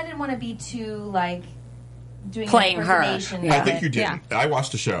 right? Yeah, I didn't want to be too like doing Playing an her. impersonation. Yeah. I think you did. Yeah. I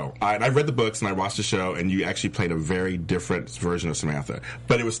watched the show. I read the books and I watched the show, and you actually played a very different version of Samantha,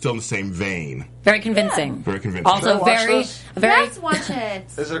 but it was still in the same vein. Very convincing. Very convincing. Should Also I watch very, this? very. Let's watch it.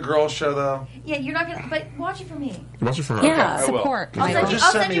 Is it a girls' show though? Yeah, you're not gonna, but watch it for me. Watch it for her. Yeah. Okay. I will. Support. I'll send you, Just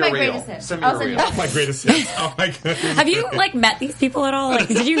I'll send send me you a my reel. greatest hits. Send me I'll a send you. reel. My greatest hits. Oh my goodness. Have you like met these people at all? Like,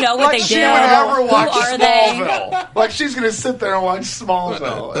 did you know what Like they she did? would ever watch Who are they? Smallville. Like she's gonna sit there and watch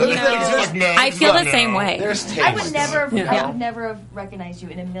Smallville. You know, Like, no, I feel the no. same way. There's taste. I would never have, I Yeah. would never have recognized you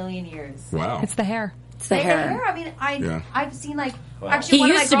in a million years. Wow. It's the hair. It's the And hair. I mean, Yeah. I've seen like actually He one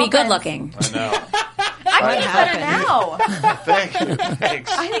used of to my be good girlfriends- looking. I know. I think it's better now. Thank you.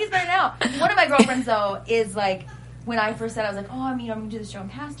 Thanks. I think it's better now. One of my girlfriends though is like when I first said I was like, oh, I'm gonna do this show on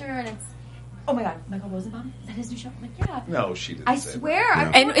Pastor, and it's oh my god, Michael Rosenbaum, is that his new show? I'm like, yeah. No, she didn't. I say swear.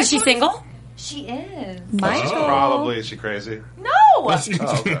 That. And is she single? She is. Michael. Probably. Is she crazy? No. Oh, okay. I just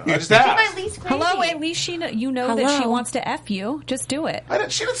She's my asked. least crazy. Hello, at least you know that she Hello. wants to F you. Just do it.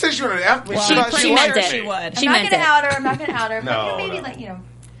 She didn't say she wanted to F me. Well, she thought she she meant liked it. me. She would. I'm She not meant gonna it. out her. I'm not gonna out her. No, But maybe no. like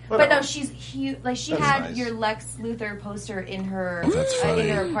But Whatever. no, she's huge. Like she That's had nice. your Lex Luthor poster in her That's funny.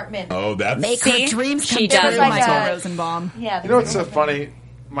 in her apartment. Oh, that's Make Her See? dreams She come does. true, Like Michael a- Rosenbaum. Yeah. You know what's so funny?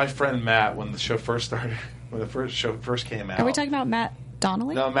 My friend Matt, when the show first started, when the first show first came out. Are we talking about Matt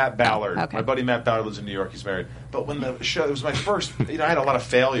Donnelly? No, Matt Ballard. Okay. My buddy Matt Ballard lives in New York. He's married. But when the show, it was my first. I had a lot of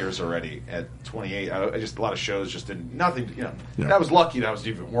failures already at 28. I just a lot of shows just didn't nothing. Yeah. And I was lucky that I was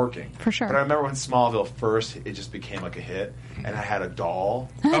even working. For sure. But I remember when Smallville first, it just became like a hit, and I had a doll.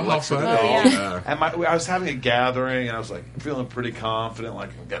 Oh, how funny. doll. And I was having a gathering, and I was like feeling pretty confident, like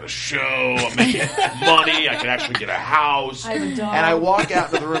I've got a show, I'm making money, I can actually get a house. I have a dog. And I walk out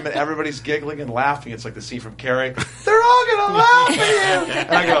into the room, and everybody's giggling and laughing. It's like the scene from Carrie. They're all gonna laugh at you. And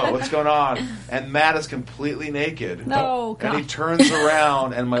I go, "What's going on?" And Matt is completely naked. No, And he God. turns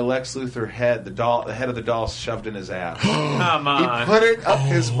around, and my Lex Luthor head, the head of the doll, shoved in his ass. Come He on. put it up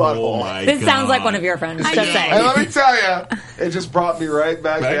his Oh butthole. my This sounds like God. one of your friends. I Just know. saying. And let me tell you, it just brought me right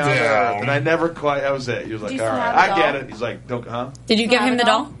back Back down to down. earth. And I never quite, that was it. He was like, Do you all still right, have the I get doll? it. He's like, don't, huh? Did you give him the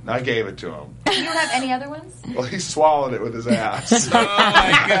doll? I gave it to him. You don't have any other ones? Well, he swallowed it with his ass. Oh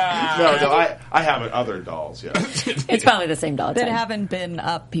my God. no, I have other dolls, yeah. It's probably the same doll. It's That fine. haven't been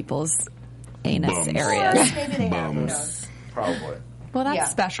up people's anus Bums. Or areas. maybe they have. Who Bums. knows? Probably. Well, that's Yeah.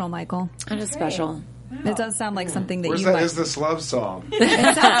 special, Michael. That is special. It does sound like something that Where's you that might. Is This Love song? It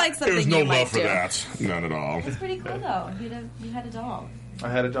sounds like There was something no you might love for do. that. None at all. It's pretty cool though. You had a doll. I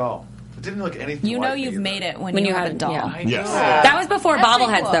had a doll. It didn't look anything You like know me you've either. made it when When you you have a had- doll. yeah. Yes. That was before That's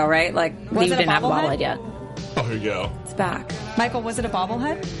pretty bobbleheads, cool. though, right? Like, Was you it a didn't have a bobblehead? bobblehead yet. Oh, here you go. It's back. Michael, was it a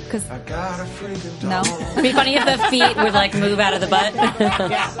bobblehead? Because I got a freaking no. doll. It'd be funny if the feet would like move out of the butt.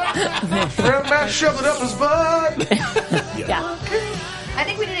 Friend Matt shoved it up his butt. Yeah. I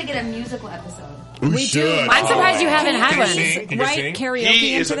think we need to get a musical episode. We should. I'm surprised you haven't had Can you one. sing? Can you Right? sing? Karaoke He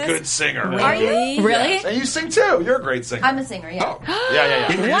into is a this? good singer. Are you? Really? Yes. And you sing too. You're a great singer. I'm a singer, yeah. Oh.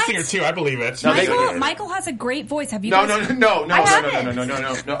 yeah. You're a singer too. I believe it. No, they- Michael has a great voice. Have you No, guys? no. I haven't.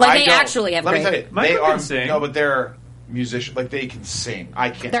 No. Like, I they don't. actually have Let me great- tell you, Michael they can are sing. no, but they're musicians. Like they can sing. I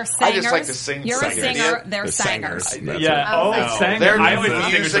can't. They're I just like singers. to sing. You're a singers. singer. They're The singers. That's Yeah. it. Oh, no. singer. They're I always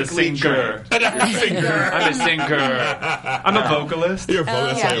think there's a musically singer. good. I'm a singer. I'm a vocalist. You're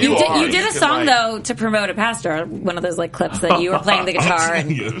both yeah. You are. did You a can, song, like- though, to promote a pastor. One of those like clips that you were playing the guitar. And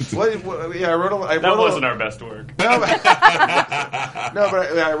Yeah, I wrote a. That wasn't our best work. No, but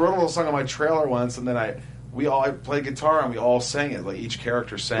I wrote a little song on my trailer once, and then I played guitar and we all sang it. Like each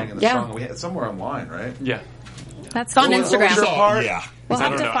character sang in the Yeah. song. We had it somewhere online, right? Yeah. That's It's on cool. What was your Instagram. part? Yeah. We'll I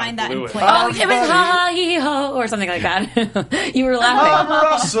have don't to know. find I that blew and it. play Oh, it. it was hi-ho or something like that. You were laughing.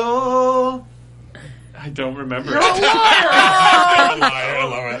 Russell. I don't remember. I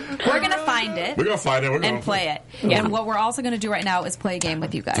love it. We're going to find it We're gonna find it. We're gonna and play it. Yeah. And what we're also going to do right now is play a game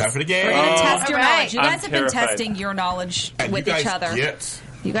with you guys. Time for the game. We're going to Oh. test your All right. knowledge. You I'm guys have been terrified. testing your knowledge And with you guys each other.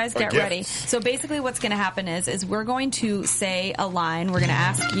 You guys get gift. ready. So basically what's going to happen is we're going to say a line. We're going to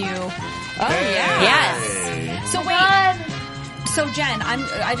ask you. Oh, yeah. Yes. So wait. So Jen,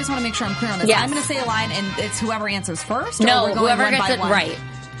 I just want to make sure I'm clear on this. Yes. I'm going to say a line and it's whoever answers first? Or No, we're going whoever one gets by it one? right. So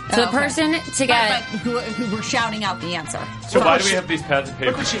Oh, the okay. person to But get... who we're shouting out the answer. So why do we have these pads of Look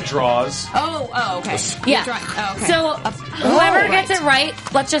paper? what she draws. Oh, okay. Yeah. You're drawing- oh, okay. So whoever right. gets it right,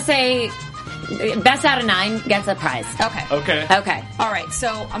 let's just say best out of 9 gets a prize. Okay. Okay. Okay. All right. So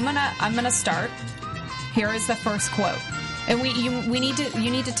I'm gonna start. Here is the first quote, and you need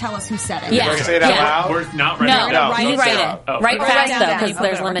to tell us who said it. Yeah. We're gonna say it out Yeah. loud. We're not writing No, it down. you it write down. it. Oh. Write Write fast, it though, down. because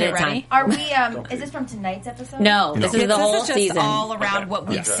there's Okay, limited ready? time. Are we? Is this from tonight's episode? No, No. this is the This whole is just season. all around what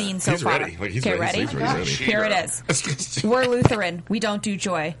we've seen so He's far. ready. Like, he's okay, ready. ready? He's ready. Here it is. We're Lutheran. We don't do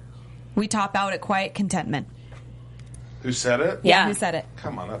joy. We top out at quiet contentment. Who said it? Yeah. Who said it?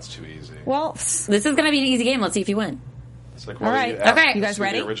 Come on, that's too easy. Well, This is going to be an easy game. Let's see if you win. It's like, all right. Okay. You guys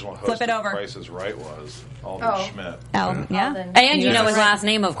ready? The original host Flip it of over. Price is Right was Alden Schmidt. Yeah. Alden. And you know his last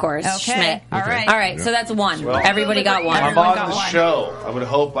name, of course. Okay. Schmidt. All right. All right, so that's one. Well, Everybody got one. I'm Everyone on got the one. show. I would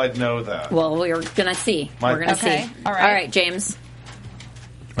hope I'd know that. Well, we're going to see. My- We're going to Okay. see. All right. All right, James.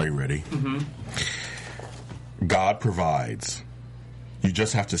 Are you ready? Mm-hmm. God provides. You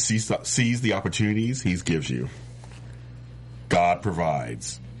just have to seize the opportunities He gives you. God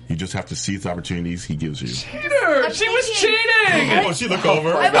provides. You just have to seize the opportunities He gives you. Cheater! She was cheating! Oh, she looked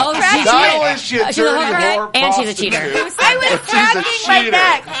over. Oh, she Not only is she a She's a dirty hooker, whore, and she's a prostitute, cheater. I was but cracking she's a my cheater.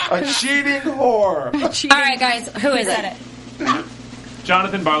 neck. A cheating whore. All right, guys. Who is Said it? it.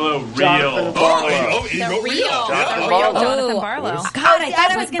 Jonathan Barlow, real. Jonathan Barlow. You go real. Jonathan Real Barlow. Jonathan Oh. Barlow. God, Oh, I see, thought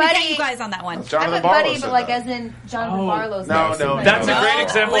I I was was going to get Buddy. you guys on that one. I Jonathan put Barlow Buddy, said but like that. as in Jonathan Barlow's. No. That's a No, great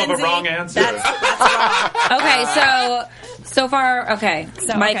example of a Lindsay, wrong answer. That's wrong. Okay, so far, okay.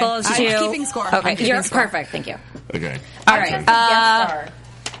 So, Michael okay. is I'm 2. keeping score. Okay, I'm keeping you're score. perfect. Thank you. Okay. All right.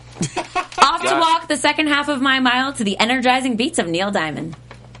 Off to walk the second half of my mile to the energizing beats of Neil Diamond.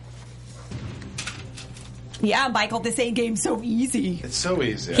 Yeah, Michael, this ain't game so easy. It's so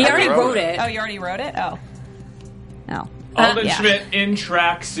easy. He I already wrote it. Oh, you already wrote it? Oh. No. Alden yeah. Schmidt in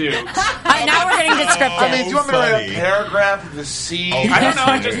tracksuit. Now we're getting descriptive. I mean, do you want me to write Funny. a paragraph of the scene? Oh, I don't know.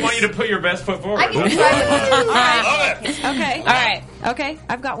 I just want you to put your best foot forward. I can try with Love it. Okay. All right. Okay,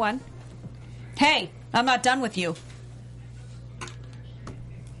 I've got one. Hey, I'm not done with you.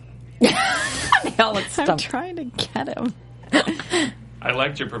 They all look I'm stumped. trying to get him. I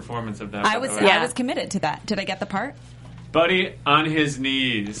liked your performance of that. I by was the way. I was committed to that. Did I get the part? Buddy on his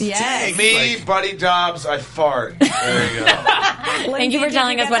knees. Yes. Me, Buddy Dobbs, I fart. There you go. Thank you for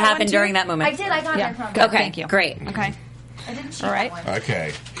telling us what happened during that I moment. did. I got Yeah. it. I promise. Good. Okay, Thank you. great. Okay. I didn't cheat All right. that one.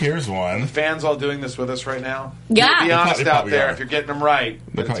 Okay. Here's one. Fans all doing this with us right now? Yeah. Be honest They out probably there. are. If you're getting them right,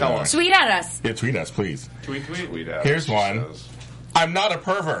 They then probably tell are. us. Tweet at us. Yeah, tweet us, please. Tweet. Tweet out. Here's She one. says. I'm not a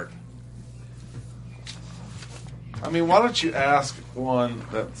pervert. I mean, why don't you ask one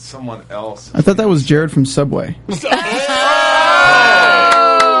that someone else? I thought that was Jared from Subway.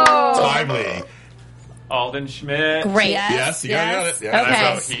 Timely. Alden Schmidt. Great. Yes, you got it. Yeah, Okay.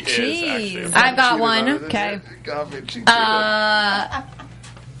 that's He Jeez. is actually. I've got one. Okay.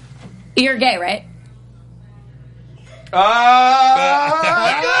 You're gay, right?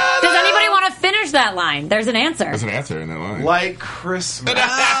 Ah, Does anybody want to finish that line? There's an answer. There's an answer in that line. like Christmas.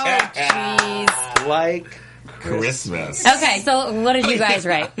 Jeez. Like Christmas. Okay, so what did you guys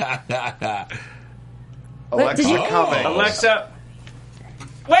write? Alexa Did you- Cummings. Alexa.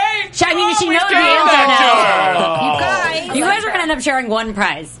 Wait! I mean, she we knows the gave answer that now. You guys. You guys are going to end up sharing one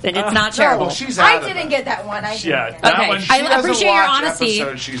prize, and it's not No, shareable. well, she's out I of didn't it. get that one. I didn't Yeah, get that Okay. one. I She doesn't appreciate your watch honesty.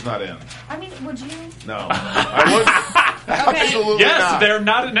 episodes she's not in. I mean, would you? No, I would. Absolutely Yes, not. they're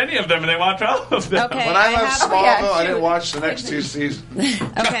not in any of them, and they watch all of them. Okay. When I left have- Smallville, yeah, I didn't shoot. watch the next 2 seasons.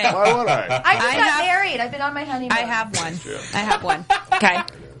 Okay. Why would I? I just I got have- married. I've been on my honeymoon. I have one. I have one. Okay.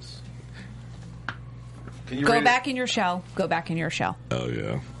 Can you Go read back in your shell. Go back in your shell. Oh,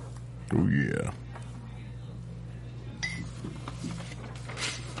 yeah. Oh, yeah.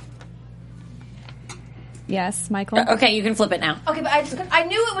 Yes, Michael? Okay, you can flip it now. Okay, but I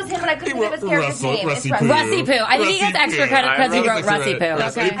knew it was him, but I couldn't think of his character's name. It's Rusty Rusty. Poo. Rusty Poo. I think he gets extra credit because he wrote Rusty Poo.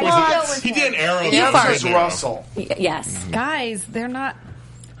 Okay. He did Arrow. You It fart. was Russell. Yes. Guys, they're not.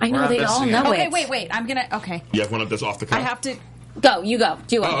 I know, We're they not all missing know it. it. Okay, wait. I'm going to. Okay. You have one of this off the cuff? I have to. Go, you go.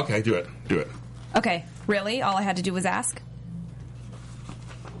 Do it. Oh, okay. Do it. Do it. Okay. Really? All I had to do was ask?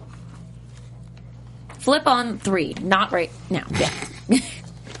 Flip on 3. Not right now. Yeah.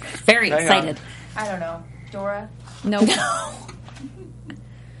 Very Hang excited. I don't know. Dora. No. He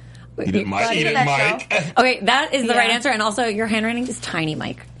did Mike. Buddy He for did that Mike. Okay, that is the Yeah. right answer, and also your handwriting is tiny,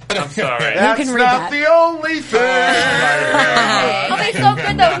 Mike. I'm sorry. That's can read not that. the only thing. Oh, he's so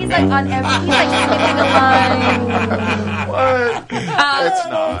good though. He's like on every. He's like skipping a line. What? It's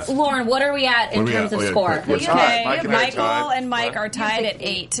not. Lauren, what are we at in What are we terms at? of Oh, yeah, score? We're Okay. tied. Mike and I are Michael tied. and Mike What? are tied at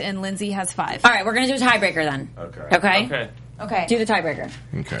 8, and Lindsay has 5. All right, we're going to do a tiebreaker then. Okay. Okay? Okay. Okay. Do the tiebreaker.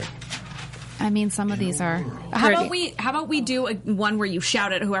 Okay. I mean, some of these are. How about we do one where you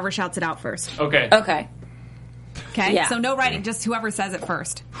shout it, whoever shouts it out first? Okay. Okay. Okay? Yeah. So no writing, just whoever says it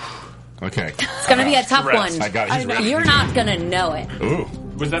first. Okay. It's going to be a tough Rest. one. I got it. He's ready. You're not going to know it. Ooh.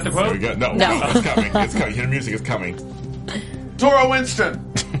 Was that the There we quote? go. No. No. It's coming. It's coming. Hear the music. It's coming. Dora Winston.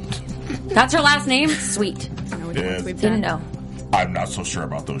 That's her last name? Sweet. Yes. Didn't know. I'm not so sure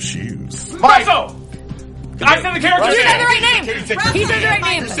about those shoes. Mike. Russell! I said the character You name. said the right name. He said He said the right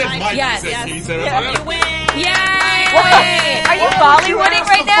name. You said Mike. Yes. He said Yeah, it. you win. Yay! Are you Bollywooding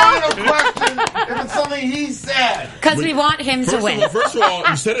right now? Final question. If it's something he said. Because we want him to win. First of all,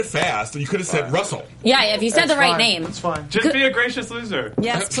 you said it fast, and you could have said Russell. Yeah, if you said the right fine. name. That's fine. Just be a gracious loser.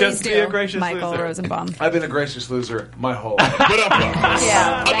 Yes, please Just do. be a gracious Michael loser. Rosenbaum. I've been a gracious loser my whole life. Put up.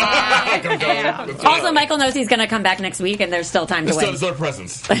 Also, Michael knows he's going to come back next week, and there's still time to win. Still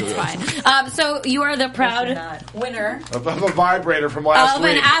presents. Fine. So you are the proud winner Of a vibrator from last of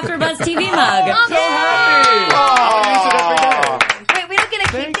week. an AfterBuzz TV mug. Wait, we don't get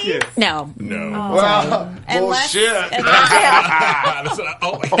to keep Thank these? you. No. No. Well, Unless- bullshit.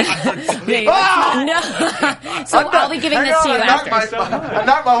 Oh my God. No. So I'll be giving this to you after. I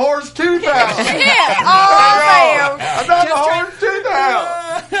knocked my horse tooth out. Yeah. Oh, I knocked my horse tooth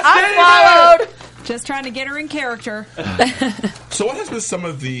out. I followed. Just trying to get her in character. So what has been some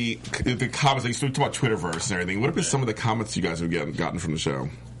of the comments? Like, so we talk about Twitterverse and everything. What have been some of the comments you guys have gotten from the show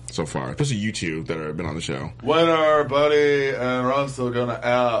so far? Especially you two that have been on the show. When are Buddy and Russell gonna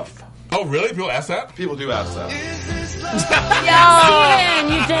F? Oh, really? People ask that? People do ask that.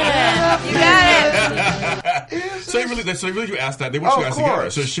 Steven, you did it. You got it. So they really do ask that. They want you guys together.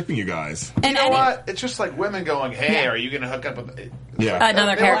 So they're shipping you guys. And You know what? It's just like women going, "Hey, are you gonna hook up with?" Yeah.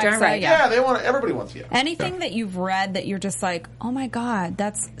 Another They character, want- right? Yeah, they want. Everybody wants you. anything that you've read that you're just like, oh my God,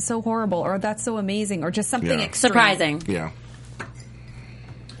 that's so horrible, or that's so amazing, or just something Yeah. extreme. Surprising. Yeah.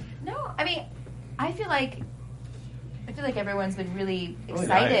 No, I mean, I feel like everyone's been really Really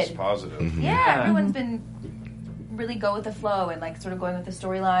excited. nice, positive. Yeah, everyone's been really go with the flow and like sort of going with the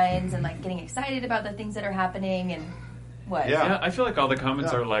storylines and like getting excited about the things that are happening and what. Yeah. Yeah, I feel like all the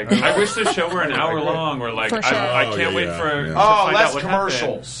comments are like, I wish this show were an hour long. Or like, For sure. I can't wait for to Oh, find less out what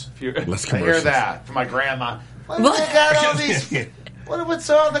commercials. happened. Less I commercials. hear that from my grandma. Why do they got all these? What's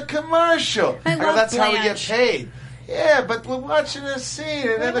all the commercial? I go, love that's how we get Blanche. paid. Yeah, but we're watching a scene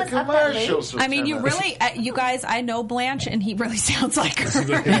and then the Everyone's up that late? commercials. I mean, you really, you guys, I know Blanche, and he really sounds like her.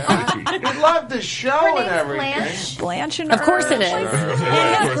 We love the show Her and name's everything. Blanche. Blanche and Of course Irv. it is.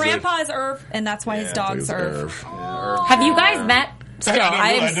 And his grandpa is Irv, and that's why his dog's Irv. Have you guys met? Still, I know, I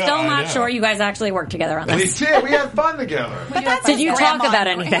I am know, still I not know. sure you guys actually work together on We this. did. We had fun together. Did you talk Grandma about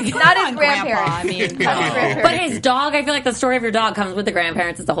and anything? Not his Come on, Grandpa, grandparents. I mean, Not his grandparents. But his dog, I feel like the story of your dog comes with the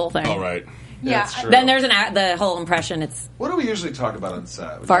grandparents. It's the whole thing. All right. Yeah. That's true. Then there's the whole impression. It's What do we usually talk about on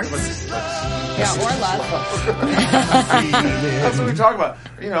set? Farts? yeah, or love. That's what we talk about.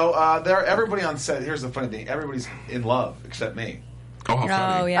 You know, everybody on set. Here's the funny thing: everybody's in love except me. Oh, how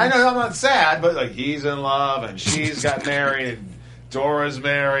funny. Oh, yeah. I know I'm not sad, but like he's in love and she's got married and Dora's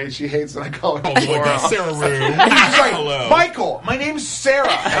married. She hates when I call her Oh, my Dora. God. Sarah Rue. She's like, Hello. Michael, my name's Sarah.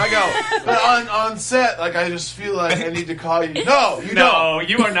 And I go, but on set, like I just feel like I need to call you. No, you don't. No,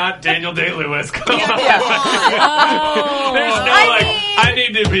 you are not Daniel Day-Lewis. Come on. oh, There's no I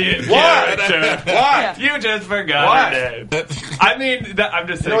need to be in What? character. What? You just forgot What? her name. I mean, I'm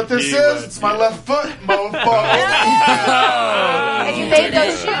just You saying. know what this he is? was- It's my left foot, mofo. And you made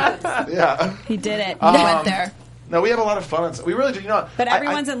those shoes. Yeah. He did it. He went there. No, we have a lot of fun. We really do. You know, But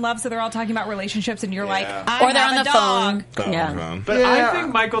everyone's in love, so they're all talking about relationships, and you're like, Yeah. I or they're have on a the dog. phone. Yeah. But Yeah. I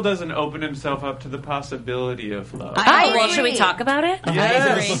think Michael doesn't open himself up to the possibility of love. I Well, agree. should we talk about it?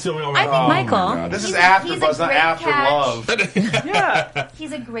 Yes. agree. I think Michael. This is He's after a Buzz, not great after catch. love. Yeah.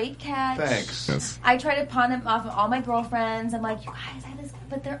 He's a great catch. Thanks. Yes. I try to pawn him off of all my girlfriends. I'm like, you guys,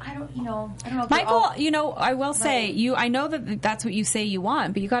 but they're, I don't know if they're Michael, all- you know, I will say, I know that that's what you say you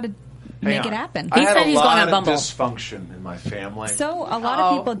want, but you got to make it happen. I He had said a he's lot going on of Bumble. dysfunction in my family. So a lot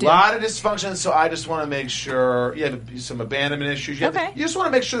of people A do. lot of dysfunction, so I just want to make sure you have some abandonment issues. You just want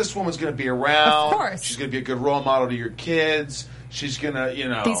to make sure this woman's going to be around. Of course. She's going to be a good role model to your kids. She's going to,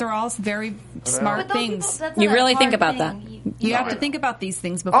 These are all very smart But those things. people- that's You not a really think hard about thing. that. You have to think about these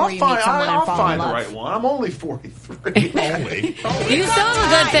things before I'll you find, meet someone I'll and fall in find the love. right one. I'm only 43. Only. You still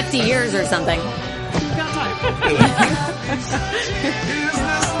have a good 50 years or something.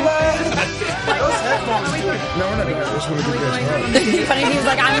 Funny, he was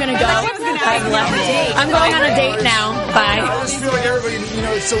like, I'm gonna go. I've left. I'm going on a date now. Bye. I just feel like everybody,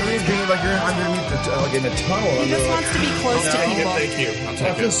 it's so weird being like you're underneath like in a tunnel. He just wants to be close to people. Thank you. I'll I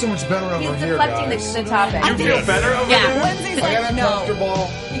take feel it. so much better over He's here, deflecting guys. the topic. You feel better over Yeah. there? Lindsay's I got like, no. uncomfortable.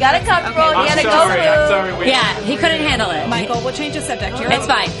 You got it comfortable. You I'm got to go sorry. I'm through. sorry. Wait. Yeah, he couldn't handle it. Michael, we'll change the subject. You're It's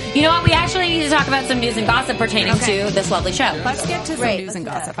fine. You know what? We actually need to talk about some news and gossip pertaining Okay. to this lovely show. Let's get to some Great, news and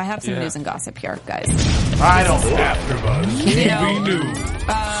let's do gossip. that. I have some Yeah. news and gossip here, guys. I don't. You know, We do.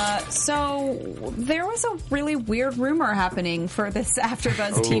 So there was a really weird rumor happening for this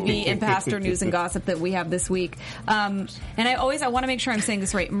AfterBuzz TV and Pastor News and Gossip that we have this week. And I want to make sure I'm saying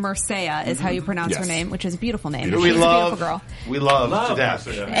this right. Merceya is how you pronounce her name, which is a beautiful name. She's a beautiful girl. We love to death.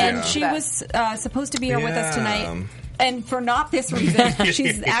 And she was supposed to be here with us tonight. And for not this reason,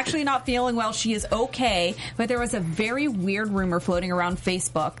 she's actually not feeling well. She is okay, but there was a very weird rumor floating around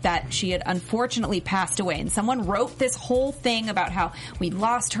Facebook that she had unfortunately passed away. And someone wrote this whole thing about how we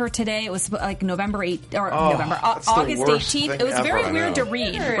lost her today. It was like August 18th. It was very weird to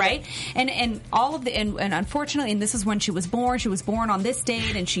read, right? And all of and unfortunately, and this is when she was born. She was born on this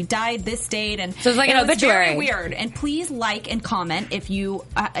date, and she died this date. And so it's like an obituary. Very weird. And please like and comment if you're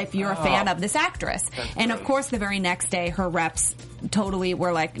a fan of this actress. And of course, the very next day, her reps totally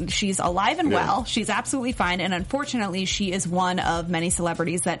were like, she's alive and well. She's absolutely fine. And unfortunately, she is one of many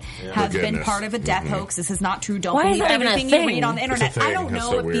celebrities that have been part of a death hoax. This is not true. Don't believe everything you read on the internet. I don't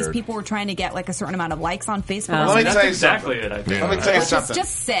know if these people were trying to get like a certain amount of likes on Facebook. Let me tell you exactly it. I think. Let me tell you something. It's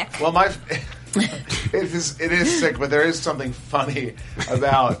just sick. Well, it is sick, but there is something funny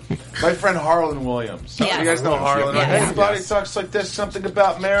about my friend Harlan Williams. You guys know Harlan. Everybody talks like this, something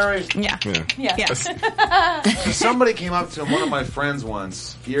about Mary. Yeah. Somebody came up to one of my friends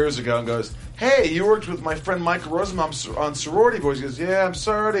once, years ago, and goes, "Hey, you worked with my friend Michael Rosenbaum on Sorority Boys." He goes, "Yeah, I'm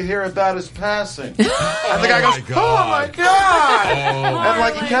sorry to hear about his passing." And the guy goes, "Oh my God!" And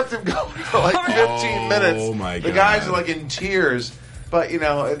like he kept him going for like 15 minutes. Oh my God. The guys are like in tears. But, you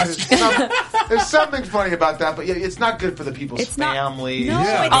know, there's something funny about that. But, yeah, it's not good for the people's families.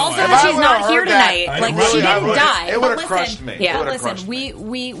 Also, she's not here tonight. She didn't die. It would have crushed me. Yeah. Listen,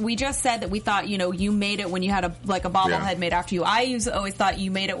 we just said that we thought, you made it when you had a bobblehead made after you. I always thought you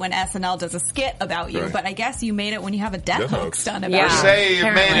made it when SNL does a skit about you. Right. But I guess you made it when you have a death hoax done about you.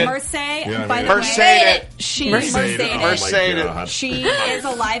 Merceya made it. Merceya, by the way. Merceya. She is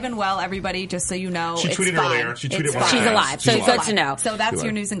alive and well, everybody, just so you know. She tweeted earlier. She's alive. So good to know. So that's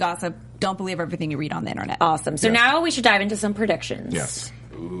your news and gossip. Don't believe everything you read on the internet. Awesome. So now we should dive into some predictions. Yes.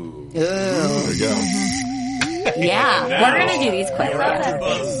 Ooh. There we go. Yeah. We're going to do these quickly.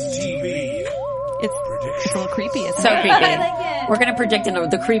 It's a little creepy. So creepy. I like it. We're going to predict in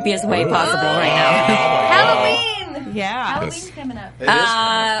the creepiest way possible right Halloween! now. Yeah. Halloween's coming up.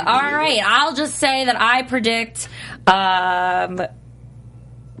 All right. I'll just say that I predict...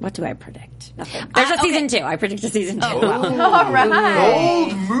 what do I predict? Nothing. There's a season 2. I predict a season 2. All right.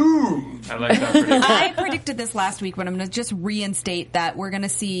 Bold move. I like that prediction. I predicted this last week, but I'm going to just reinstate that we're going to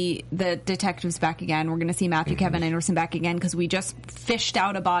see the detectives back again. We're going to see Matthew Kevin Anderson back again because we just fished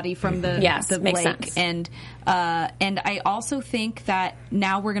out a body from the makes lake. Sense. And I also think that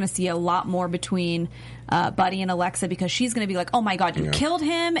now we're going to see a lot more between Buddy and Alexa because she's going to be like, oh my God, you killed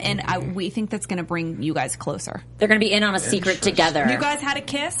him. And we think that's going to bring you guys closer. They're going to be in on a secret together. You guys had a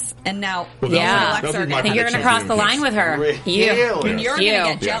kiss, and now Alexa I think you're going to cross the line with her. You're going to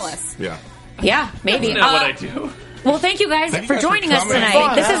get jealous. Yeah, maybe. Isn't that what I do? Well, thank you guys for joining us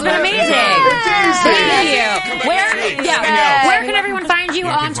tonight. This has been amazing. Thank you. Where can everyone find you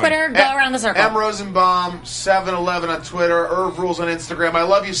on Twitter? Go around the circle. M. Rosenbaum, 711 on Twitter, Irv Rules on Instagram. I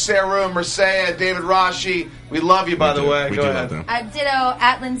love you, Sarah, Merceya, David Rashi. We love you, by the way. Go ahead. Ditto,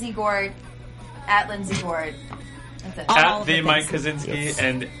 at Lindsay Gord. At Lindsay Gord. That's it. At the Mike Kaczynski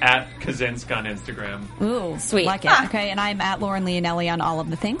and at Kaczynsk on Instagram. Ooh, sweet. Like it. Okay, and I'm at Lauren Leonelli on all of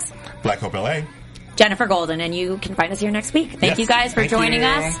the things. Black Hope LA. Jennifer Golden, and you can find us here next week. Thank you guys for joining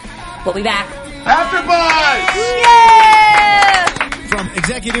us. We'll be back. AfterBuzz! Yeah! From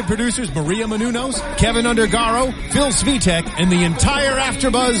executive producers Maria Menounos, Kevin Undergaro, Phil Svitek, and the entire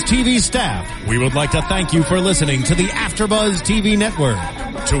AfterBuzz TV staff, we would like to thank you for listening to the AfterBuzz TV network.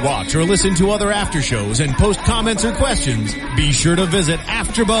 To watch or listen to other after shows and post comments or questions, be sure to visit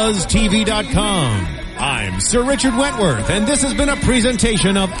AfterBuzzTV.com. I'm Sir Richard Wentworth, and this has been a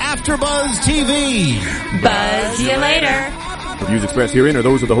presentation of AfterBuzz TV. Buzz you later. The views expressed herein are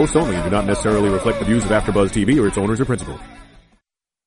those of the host only and do not necessarily reflect the views of AfterBuzz TV or its owners or principals.